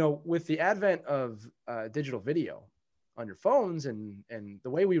 with the advent of digital video on your phones and the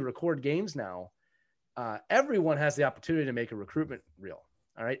way we record games now, everyone has the opportunity to make a recruitment reel.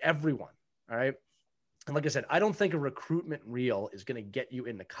 All right. Everyone. All right. And like I said, I don't think a recruitment reel is going to get you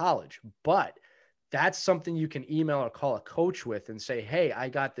into college, but that's something you can email or call a coach with and say, hey, I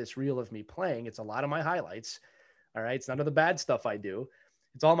got this reel of me playing. It's a lot of my highlights. All right. It's none of the bad stuff I do.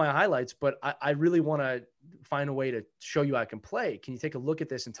 It's all my highlights, but I really want to find a way to show you I can play. Can you take a look at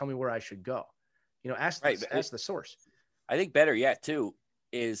this and tell me where I should go? Ask the source. I think better yet too,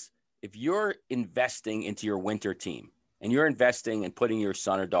 is if you're investing into your winter team and you're investing and putting your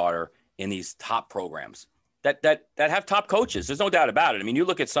son or daughter in these top programs, that have top coaches. There's no doubt about it. I mean, you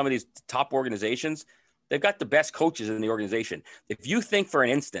look at some of these top organizations, they've got the best coaches in the organization. If you think for an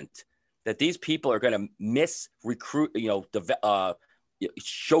instant that these people are going to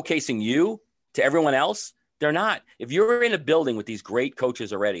showcasing you to everyone else, they're not. If you're in a building with these great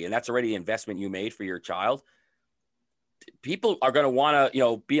coaches already, and that's already the investment you made for your child, people are going to want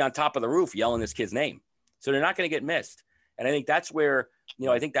to, be on top of the roof yelling this kid's name. So they're not going to get missed. And I think that's where,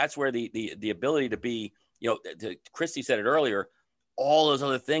 the ability to be, Christy said it earlier, all those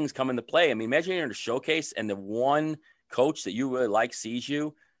other things come into play. I mean, imagine you're in a showcase and the one coach that you really like sees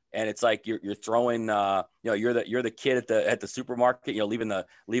you and it's like you're throwing, you're the kid at the supermarket, leaving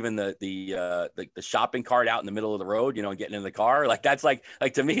the shopping cart out in the middle of the road, and getting in the car. Like that's like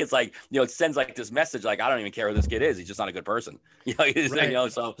to me, it's like, it sends like this message, like, I don't even care who this kid is. He's just not a good person.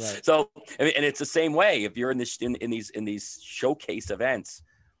 Right. So I mean, and it's the same way if you're in these showcase events.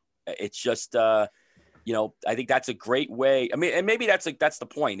 It's just, I think that's a great way. I mean, and maybe that's the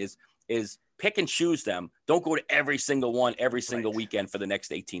point is pick and choose them. Don't go to every single one, every single weekend for the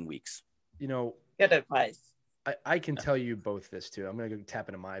next 18 weeks. Good advice. I can tell you both this too. I'm going to go tap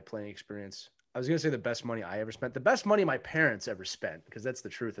into my playing experience. I was going to say the best money I ever spent, the best money my parents ever spent, because that's the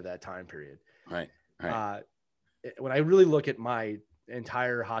truth of that time period. Right. When I really look at my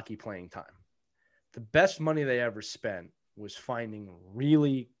entire hockey playing time, the best money they ever spent was finding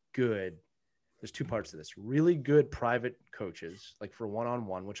really good, there's two parts to this, really good private coaches, like for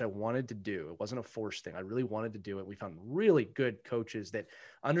one-on-one, which I wanted to do. It wasn't a forced thing. I really wanted to do it. We found really good coaches that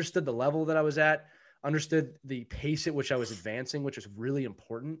understood the level that I was at, understood the pace at which I was advancing, which is really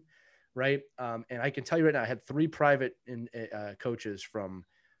important. Right. And I can tell you right now, I had 3 private coaches from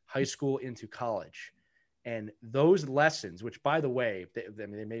high school into college. And those lessons, which by the way, they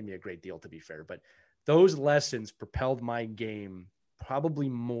made me a great deal, to be fair, but those lessons propelled my game probably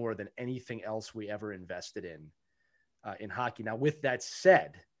more than anything else we ever invested in hockey. Now, with that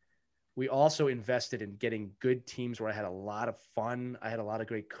said, we also invested in getting good teams where I had a lot of fun. I had a lot of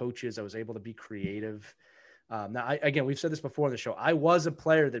great coaches. I was able to be creative. Now, again, we've said this before on the show. I was a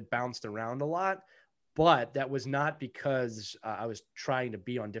player that bounced around a lot, but that was not because I was trying to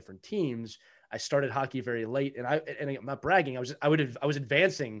be on different teams. I started hockey very late, and I'm not bragging. I was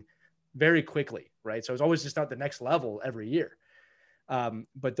advancing very quickly, right? So I was always just at the next level every year.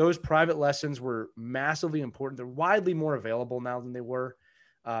 But those private lessons were massively important. They're widely more available now than they were.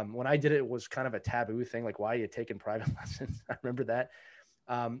 When I did it, it was kind of a taboo thing. Like, why are you taking private lessons? I remember that.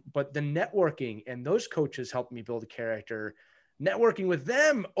 But the networking and those coaches helped me build a character. Networking with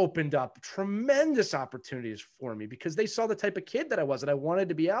them opened up tremendous opportunities for me because they saw the type of kid that I was, that I wanted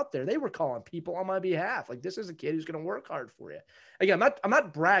to be out there. They were calling people on my behalf. Like, this is a kid who's going to work hard for you. Again, I'm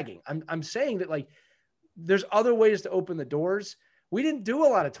not bragging. I'm saying that, like, there's other ways to open the doors. We didn't do a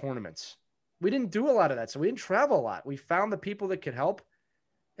lot of tournaments. We didn't do a lot of that. So we didn't travel a lot. We found the people that could help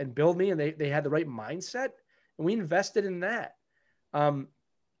and build me, and they had the right mindset, and we invested in that.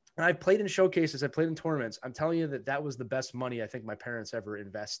 And I've played in showcases. I played in tournaments. I'm telling you that was the best money I think my parents ever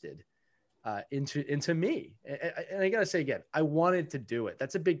invested into me. And I got to say again, I wanted to do it.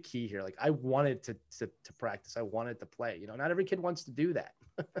 That's a big key here. Like, I wanted to practice. I wanted to play. Not every kid wants to do that.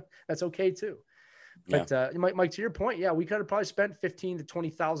 That's okay too. But Mike, to your point, yeah, we could have probably spent $15,000 to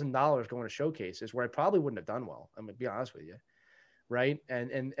 $20,000 going to showcases where I probably wouldn't have done well. I'm gonna be honest with you, right?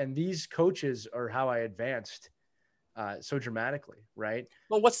 And these coaches are how I advanced so dramatically, right?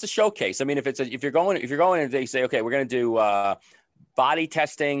 Well, what's the showcase? I mean, if you're going and they say, okay, we're going to do body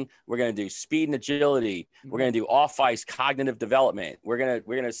testing, we're going to do speed and agility, we're going to do off ice cognitive development, we're going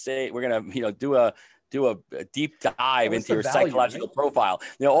to do a deep dive into your psychological profile.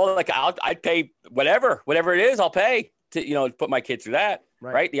 I'd pay whatever it is, I'll pay to put my kid through that,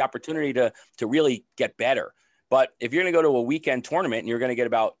 right? The opportunity to really get better. But if you're going to go to a weekend tournament and you're going to get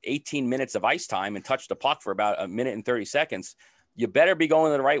about 18 minutes of ice time and touch the puck for about a minute and 30 seconds, you better be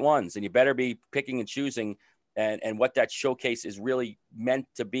going to the right ones, and you better be picking and choosing and what that showcase is really meant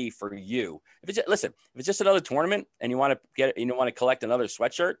to be for you. If it's just another tournament and you want to collect another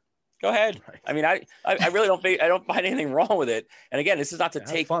sweatshirt, go ahead. Right. I mean, I really don't find anything wrong with it. And again, this is not to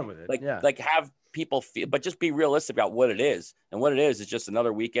take fun with it. Like have people feel, but just be realistic about what it is. And what it is just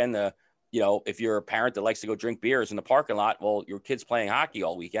another weekend. If you're a parent that likes to go drink beers in the parking lot, well, your kid's playing hockey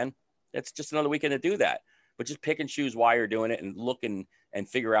all weekend. That's just another weekend to do that. But just pick and choose why you're doing it and look and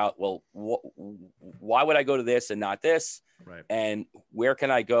figure out, well, why would I go to this and not this? Right. And where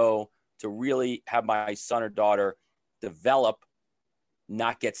can I go to really have my son or daughter develop,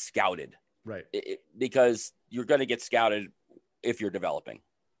 not get scouted? Right. Because you're going to get scouted if you're developing.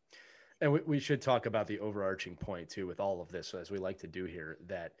 And we should talk about the overarching point too, with all of this, as we like to do here,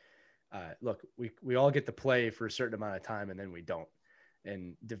 that look, we all get to play for a certain amount of time and then we don't.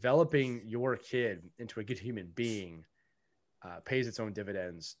 And developing your kid into a good human being pays its own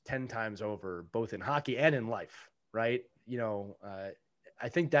dividends 10 times over, both in hockey and in life. Right. I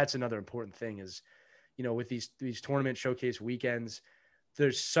think that's another important thing is, with these tournament showcase weekends,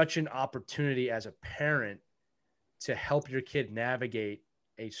 there's such an opportunity as a parent to help your kid navigate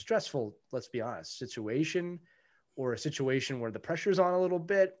a stressful, let's be honest, situation, or a situation where the pressure's on a little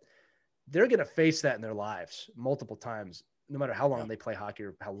bit. They're going to face that in their lives multiple times, no matter how long they play hockey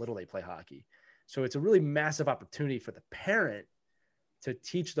or how little they play hockey. So it's a really massive opportunity for the parent to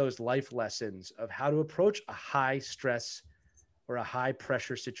teach those life lessons of how to approach a high stress or a high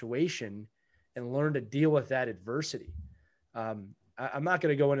pressure situation and learn to deal with that adversity. I'm not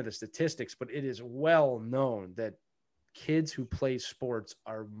going to go into the statistics, but it is well known that kids who play sports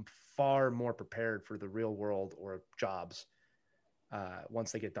are far more prepared for the real world or jobs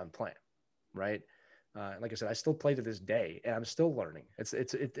once they get done playing. Right. Like I said, I still play to this day and I'm still learning. That's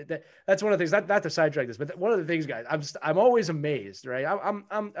one of the things, not to sidetrack this, but one of the things, guys, I'm always amazed, right?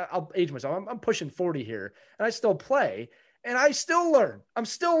 I'll age myself. I'm pushing 40 here and I still play and I still learn. I'm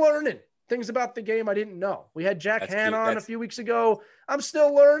still learning things about the game I didn't know. We had Jack Han on a few weeks ago. I'm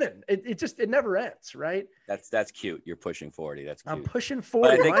still learning. It never ends, right? That's cute. You're pushing 40. That's cute. I'm pushing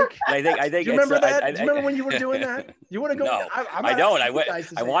 40, Mike. I think. Do you remember that? Do you remember when you were doing that? You want to go? No, I don't. I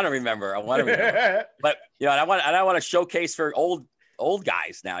want to remember. But and I want to showcase for old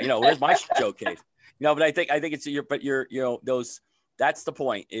guys now. Where's my showcase? But I think it's that's the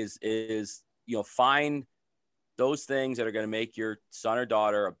point is find those things that are going to make your son or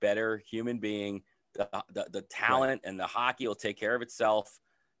daughter a better human being. The talent and the hockey will take care of itself.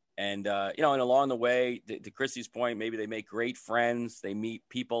 And, and along the way, to Christy's point, maybe they make great friends. They meet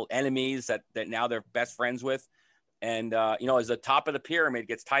people, enemies that now they're best friends with. And, as the top of the pyramid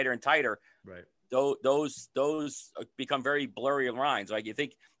gets tighter and tighter, right, those become very blurry lines. Like you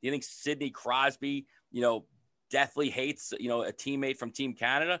think Sidney Crosby, deathly hates, a teammate from Team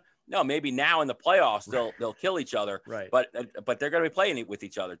Canada. No, maybe now in the playoffs they'll kill each other, right? But they're going to be playing with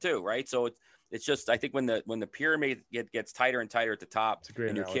each other too, right? So it's just, I think when the pyramid gets tighter and tighter at the top,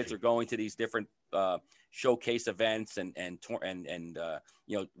 and your kids are going to these different showcase events and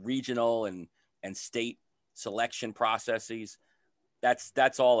regional and state selection processes,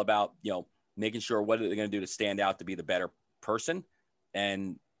 that's all about making sure what are they going to do to stand out to be the better person,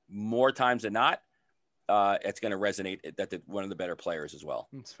 and more times than not, it's going to resonate that they're one of the better players as well.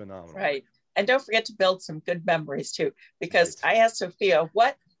 It's phenomenal. Right. And don't forget to build some good memories too, because I asked Sophia,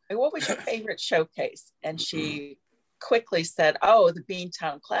 what was your favorite showcase? And she quickly said, oh, the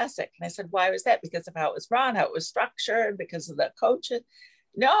Beantown Classic. And I said, why was that? Because of how it was run, how it was structured, because of the coaches?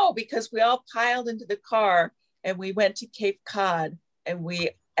 No, because we all piled into the car and we went to Cape Cod, and we,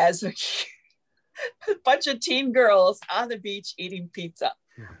 as a bunch of teen girls on the beach eating pizza.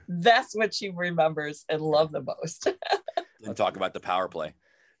 That's what she remembers and loved the most. And talk about the power play.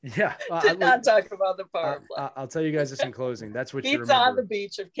 Yeah. Did not talk about the power play. I'll tell you guys this in closing. That's what you remember. remember. On the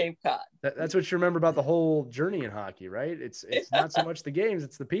beach of Cape Cod. That's what you remember about the whole journey in hockey, right? It's not so much the games,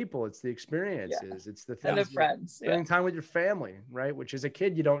 it's the people, it's the experiences, it's the things, and the friends. Spending time with your family, right? Which as a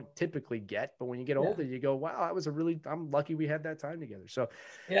kid you don't typically get, but when you get older, you go, wow, I'm lucky we had that time together. So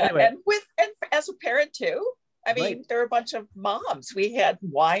anyway. and as a parent too. I mean, there were a bunch of moms. We had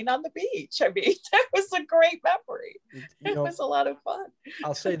wine on the beach. I mean, that was a great memory. It was a lot of fun.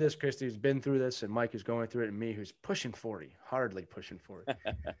 I'll say this, Christy, who's been through this, and Mike is going through it, and me, who's pushing 40, hardly pushing 40.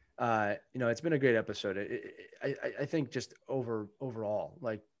 It's been a great episode. I think just overall,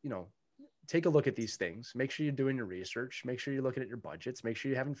 take a look at these things. Make sure you're doing your research. Make sure you're looking at your budgets. Make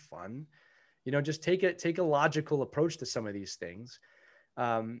sure you're having fun. Just take a logical approach to some of these things.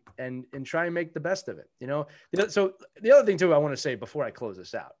 And try and make the best of it. So the other thing too, I want to say before I close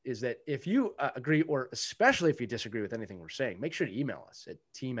this out is that if you agree, or especially if you disagree with anything we're saying, make sure to email us at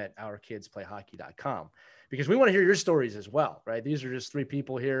team@ourkidsplayhockey.com, because we want to hear your stories as well, right? These are just three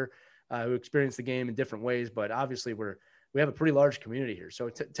people here who experience the game in different ways, but obviously we have a pretty large community here. So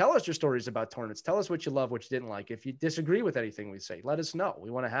tell us your stories about tournaments. Tell us what you love, what you didn't like. If you disagree with anything we say, let us know.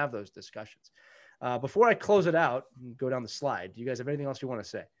 We want to have those discussions. Before I close it out and go down the slide, do you guys have anything else you want to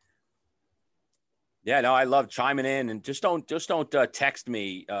say? Yeah, no, I love chiming in, and just don't text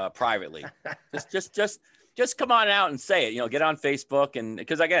me privately. just come on out and say it. Get on Facebook, and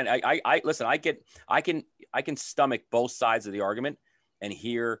because again, I listen. I can stomach both sides of the argument and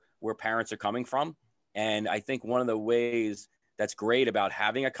hear where parents are coming from. And I think one of the ways that's great about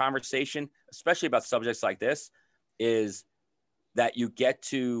having a conversation, especially about subjects like this, is that you get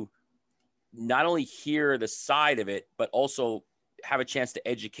to not only hear the side of it, but also have a chance to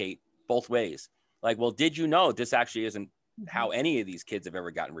educate both ways. Like, well, did you know this actually isn't how any of these kids have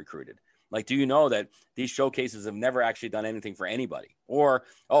ever gotten recruited? Like, do you know that these showcases have never actually done anything for anybody? Or,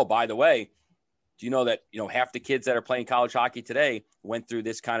 oh, by the way, do you know that, half the kids that are playing college hockey today went through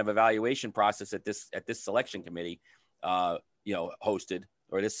this kind of evaluation process at this selection committee, hosted,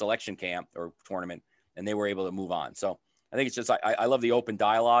 or this selection camp or tournament, and they were able to move on. So I think it's just, I love the open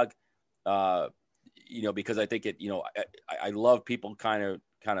dialogue. Because I think I love people kind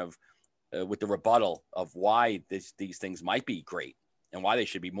of with the rebuttal of why these things might be great and why they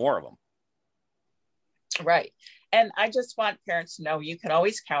should be more of them. Right. And I just want parents to know you can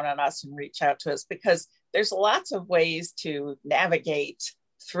always count on us and reach out to us, because there's lots of ways to navigate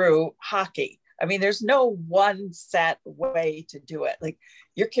through hockey. I mean, there's no one set way to do it. Like,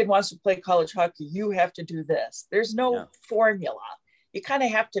 your kid wants to play college hockey, you have to do this. There's no formula. You kind of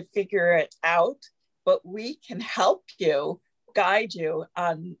have to figure it out, but we can help you, guide you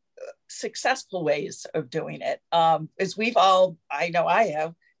on successful ways of doing it. As we've all, I know I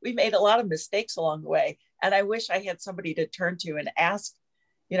have, we made a lot of mistakes along the way. And I wish I had somebody to turn to and ask,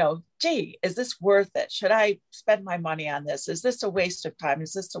 you know, gee, is this worth it? Should I spend my money on this? Is this a waste of time?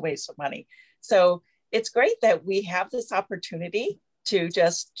 Is this a waste of money? So it's great that we have this opportunity to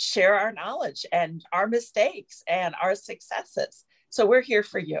just share our knowledge and our mistakes and our successes. So we're here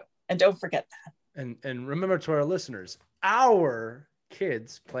for you. And don't forget that. And remember, to our listeners, our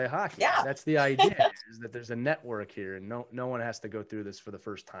kids play hockey. Yeah. That's the idea, is that there's a network here, and no one has to go through this for the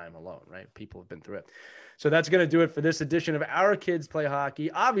first time alone, right? People have been through it. So that's going to do it for this edition of Our Kids Play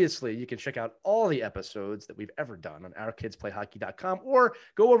Hockey. Obviously, you can check out all the episodes that we've ever done on ourkidsplayhockey.com, or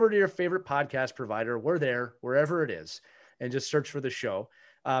go over to your favorite podcast provider. We're there, wherever it is, and just search for the show.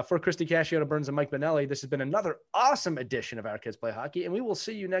 For Christy Casciano Burns and Mike Benelli, this has been another awesome edition of Our Kids Play Hockey, and we will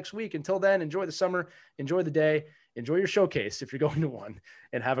see you next week. Until then, enjoy the summer, enjoy the day, enjoy your showcase if you're going to one,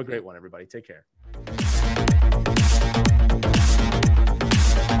 and have a great one, everybody. Take care.